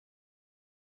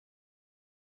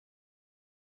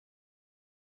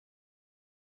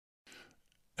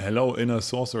Hello, inner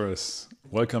sorcerers.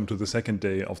 Welcome to the second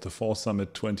day of the Fall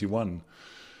Summit 21.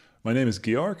 My name is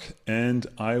Georg, and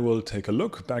I will take a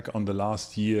look back on the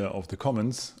last year of the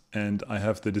Commons, and I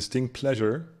have the distinct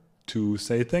pleasure to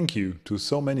say thank you to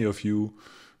so many of you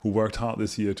who worked hard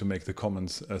this year to make the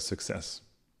Commons a success.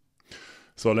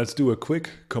 So let's do a quick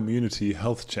community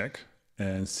health check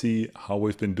and see how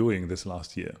we've been doing this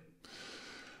last year.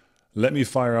 Let me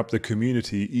fire up the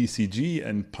community ECG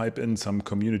and pipe in some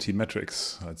community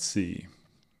metrics. Let's see.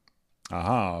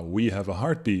 Aha, we have a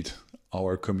heartbeat.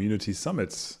 Our community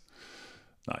summits.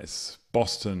 Nice.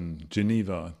 Boston,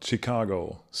 Geneva,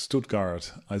 Chicago,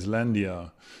 Stuttgart,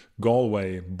 Icelandia,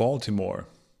 Galway, Baltimore.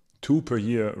 2 per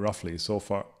year roughly so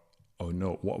far. Oh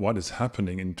no, what is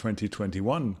happening in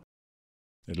 2021?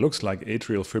 It looks like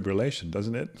atrial fibrillation,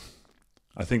 doesn't it?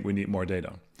 I think we need more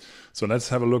data. So let's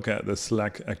have a look at the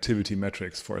Slack activity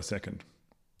metrics for a second.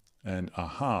 And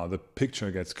aha, the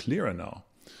picture gets clearer now.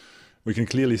 We can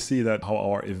clearly see that how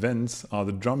our events are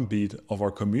the drumbeat of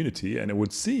our community, and it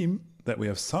would seem that we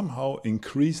have somehow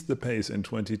increased the pace in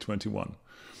 2021.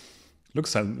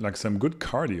 Looks like some good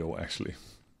cardio, actually.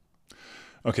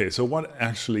 Okay, so what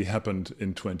actually happened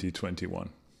in 2021?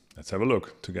 Let's have a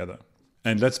look together.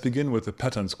 And let's begin with the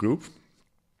patterns group.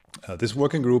 This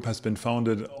working group has been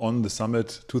founded on the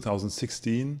summit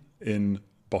 2016 in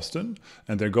Boston,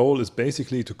 and their goal is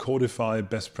basically to codify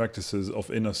best practices of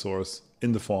InnerSource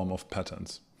in the form of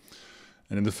patterns.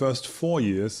 And in the first 4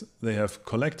 years, they have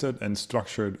collected and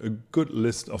structured a good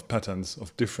list of patterns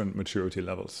of different maturity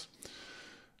levels.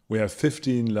 We have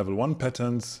 15 level 1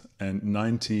 patterns and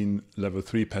 19 level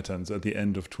 3 patterns at the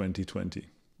end of 2020.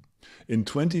 In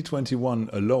 2021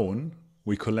 alone,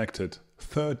 we collected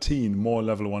 13 more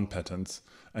level 1 patterns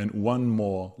and 1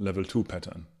 more level 2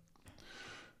 pattern.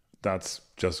 That's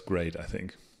just great, I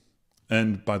think.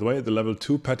 And by the way, the level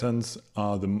 2 patterns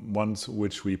are the ones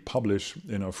which we publish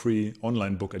in our free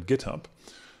online book at GitHub.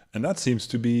 And that seems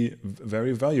to be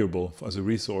very valuable as a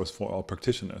resource for our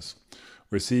practitioners.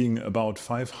 We're seeing about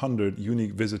 500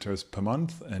 unique visitors per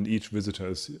month, and each visitor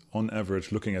is on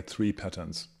average looking at 3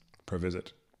 patterns per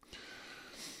visit.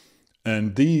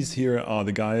 And these here are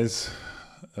the guys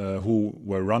who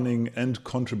were running and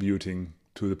contributing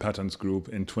to the patterns group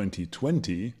in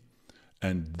 2020.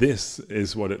 And this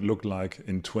is what it looked like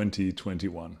in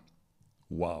 2021.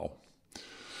 Wow.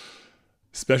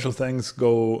 Special thanks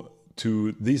go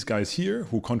to these guys here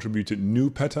who contributed new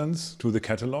patterns to the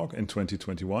catalog in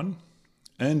 2021.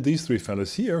 And these 3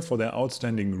 fellows here for their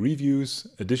outstanding reviews,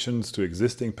 additions to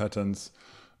existing patterns,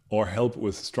 or help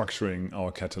with structuring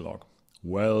our catalog.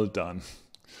 Well done.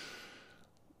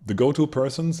 The go-to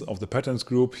persons of the patterns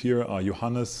group here are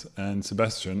Johannes and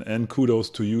Sebastian, and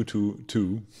kudos to you two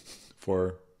too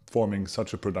for forming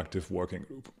such a productive working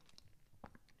group.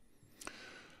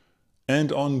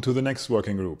 And on to the next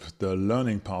working group, the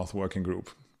Learning Path working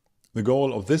group. The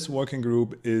goal of this working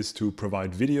group is to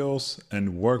provide videos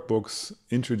and workbooks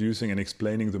introducing and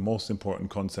explaining the most important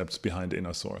concepts behind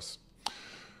InnerSource.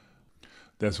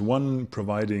 There's 1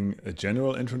 providing a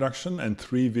general introduction and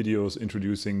 3 videos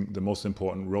introducing the most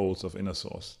important roles of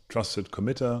InnerSource: trusted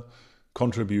committer,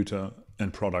 contributor,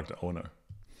 and product owner.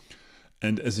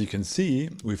 And as you can see,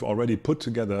 we've already put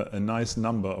together a nice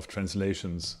number of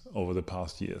translations over the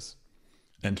past years.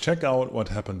 And check out what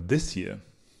happened this year.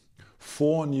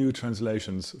 4 new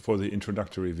translations for the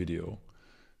introductory video,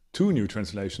 2 new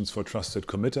translations for trusted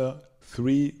committer,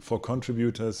 3 for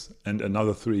contributors, and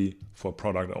another 3 for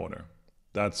product owner.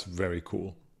 That's very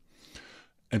cool.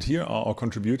 And here are our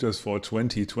contributors for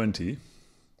 2020.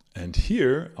 And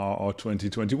here are our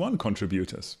 2021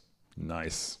 contributors.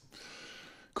 Nice.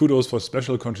 Kudos for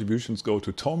special contributions go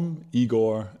to Tom,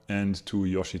 Igor, and to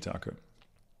Yoshitake.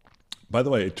 By the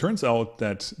way, it turns out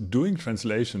that doing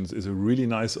translations is a really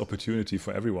nice opportunity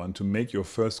for everyone to make your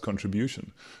first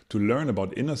contribution, to learn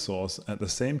about InnerSource at the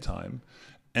same time,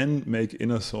 and make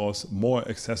InnerSource more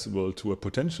accessible to a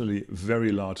potentially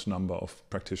very large number of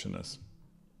practitioners.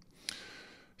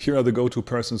 Here are the go-to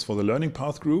persons for the Learning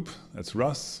Path group. That's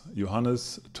Russ,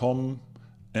 Johannes, Tom,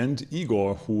 and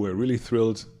Igor, who we're really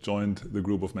thrilled joined the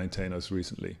group of maintainers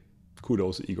recently.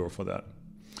 Kudos, Igor, for that.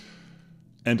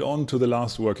 And on to the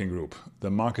last working group,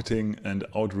 the Marketing and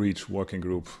Outreach working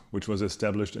group, which was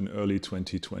established in early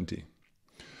 2020.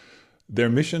 Their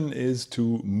mission is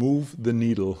to move the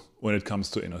needle when it comes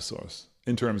to InnerSource,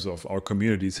 in terms of our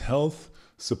community's health,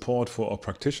 support for our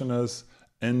practitioners,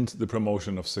 and the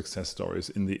promotion of success stories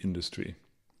in the industry.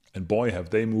 And boy,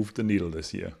 have they moved the needle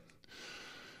this year.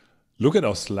 Look at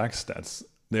our Slack stats.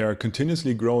 They are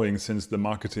continuously growing since the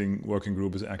marketing working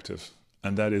group is active.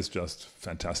 And that is just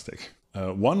fantastic.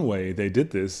 One way they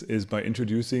did this is by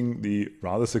introducing the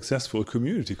rather successful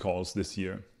community calls this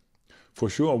year. For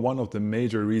sure, one of the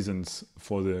major reasons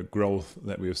for the growth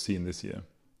that we have seen this year.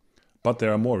 But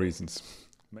there are more reasons.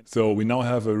 So we now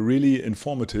have a really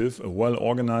informative, a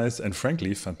well-organized and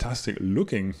frankly fantastic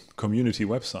looking community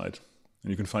website.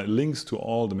 And you can find links to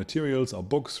all the materials, our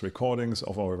books, recordings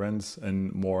of our events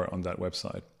and more on that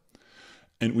website.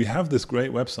 And we have this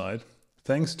great website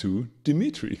thanks to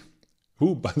Dimitri,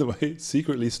 who, by the way,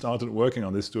 secretly started working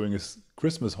on this during his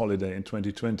Christmas holiday in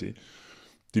 2020.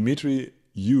 Dimitri,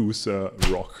 you, sir,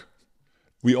 rock.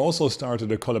 We also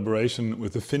started a collaboration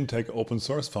with the FinTech Open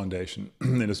Source Foundation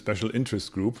in a special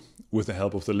interest group with the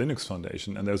help of the Linux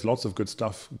Foundation. And there's lots of good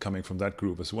stuff coming from that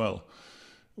group as well.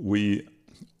 We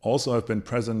also have been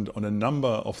present on a number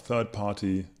of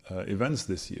third-party events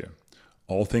this year.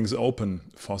 All Things Open,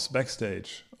 FOSS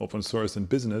Backstage, Open Source in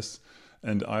Business,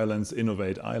 and Ireland's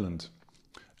Innovate Ireland.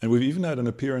 And we've even had an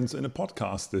appearance in a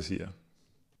podcast this year.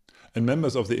 And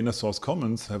members of the InnerSource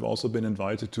Commons have also been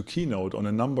invited to keynote on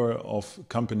a number of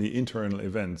company internal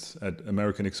events at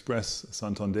American Express,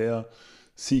 Santander,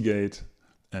 Seagate,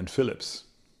 and Philips.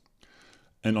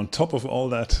 And on top of all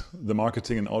that, the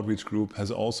Marketing and Outreach Group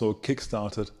has also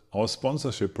kickstarted our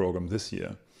sponsorship program this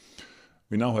year.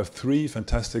 We now have 3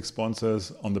 fantastic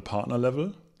sponsors on the partner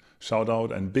level. Shout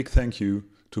out and big thank you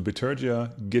to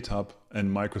Bitergia, GitHub,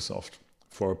 and Microsoft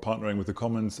for partnering with the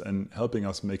Commons and helping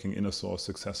us making InnerSource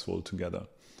successful together.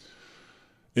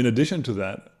 In addition to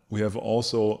that, we have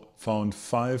also found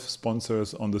 5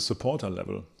 sponsors on the supporter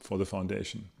level for the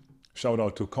foundation. Shout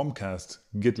out to Comcast,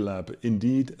 GitLab,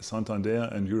 Indeed, Santander,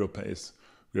 and Europace.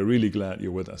 We are really glad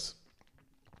you're with us.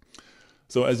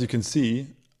 So as you can see,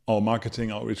 our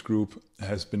marketing outreach group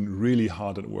has been really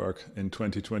hard at work in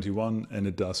 2021, and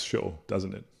it does show,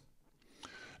 doesn't it?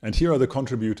 And here are the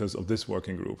contributors of this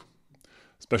working group.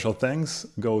 Special thanks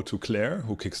go to Claire,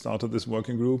 who kickstarted this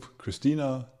working group,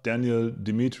 Christina, Daniel,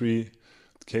 Dimitri,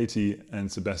 Katie,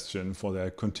 and Sebastian for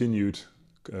their continued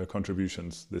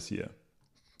contributions this year.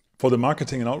 For the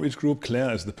marketing and outreach group,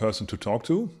 Claire is the person to talk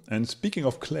to. And speaking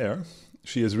of Claire,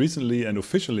 she has recently and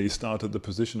officially started the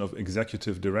position of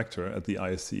executive director at the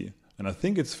ISC. And I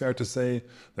think it's fair to say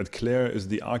that Claire is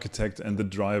the architect and the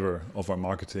driver of our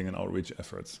marketing and outreach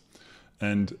efforts.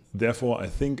 And therefore, I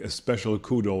think a special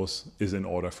kudos is in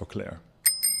order for Claire.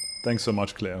 Thanks so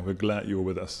much, Claire. We're glad you're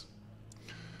with us.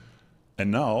 And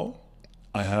now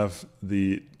I have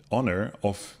the honor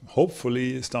of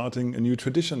hopefully starting a new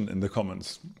tradition in the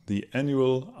Commons, the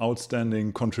annual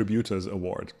Outstanding Contributors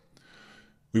Award.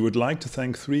 We would like to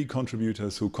thank 3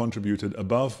 contributors who contributed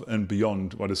above and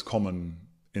beyond what is common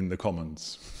in the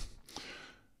Commons.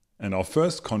 And our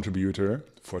first contributor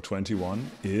for 21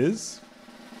 is...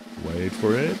 wait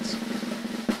for it,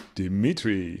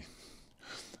 Dimitri.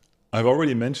 I've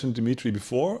already mentioned Dimitri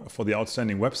before for the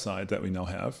outstanding website that we now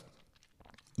have.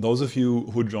 Those of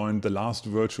you who joined the last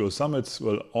virtual summits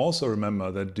will also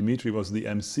remember that Dimitri was the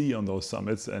MC on those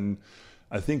summits and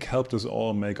I think helped us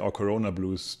all make our Corona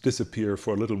blues disappear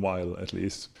for a little while at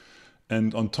least.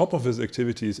 And on top of his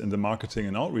activities in the marketing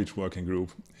and outreach working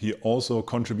group, he also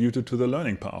contributed to the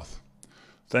learning path.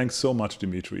 Thanks so much,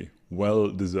 Dimitri. Well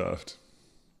deserved.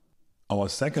 Our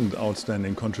second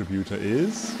outstanding contributor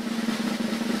is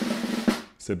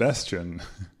Sebastian.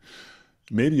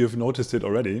 Maybe you've noticed it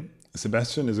already.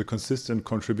 Sebastian is a consistent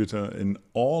contributor in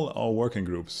all our working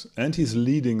groups, and he's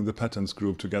leading the patterns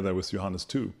group together with Johannes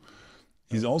too.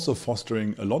 He's also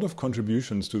fostering a lot of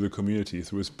contributions to the community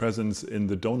through his presence in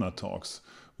the donut talks,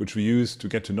 which we use to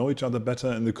get to know each other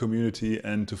better in the community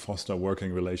and to foster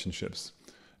working relationships.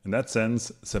 In that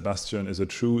sense, Sebastian is a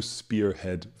true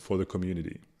spearhead for the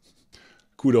community.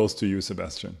 Kudos to you,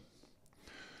 Sebastian.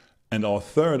 And our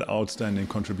third outstanding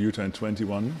contributor in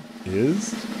 21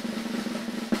 is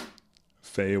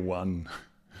Faye One.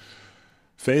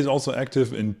 Faye is also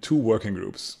active in 2 working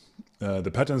groups, the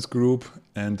Patterns Group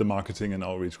and the Marketing and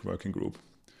Outreach Working Group.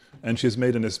 And she has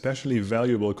made an especially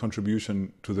valuable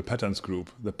contribution to the Patterns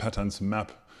Group, the Patterns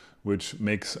Map, which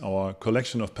makes our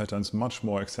collection of patterns much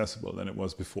more accessible than it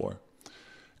was before.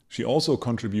 She also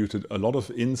contributed a lot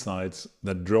of insights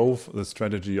that drove the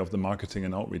strategy of the Marketing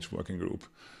and Outreach Working Group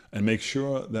and make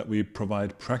sure that we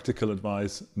provide practical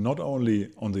advice not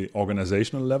only on the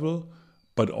organizational level,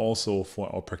 but also for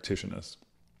our practitioners.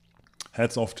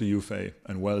 Hats off to you, Faye,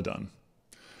 and well done.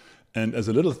 And as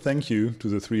a little thank you to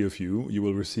the 3 of you, you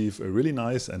will receive a really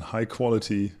nice and high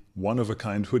quality,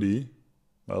 one-of-a-kind hoodie.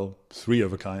 Well, 3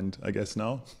 of a kind, I guess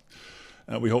now.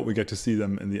 And we hope we get to see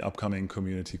them in the upcoming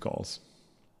community calls.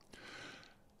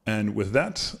 And with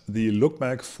that, the look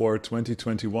back for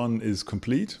 2021 is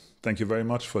complete. Thank you very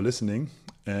much for listening.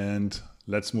 and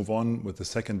let's move on with the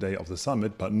second day of the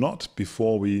summit, but not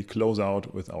before we close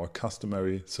out with our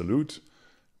customary salute.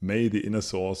 May the inner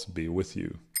source be with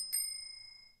you.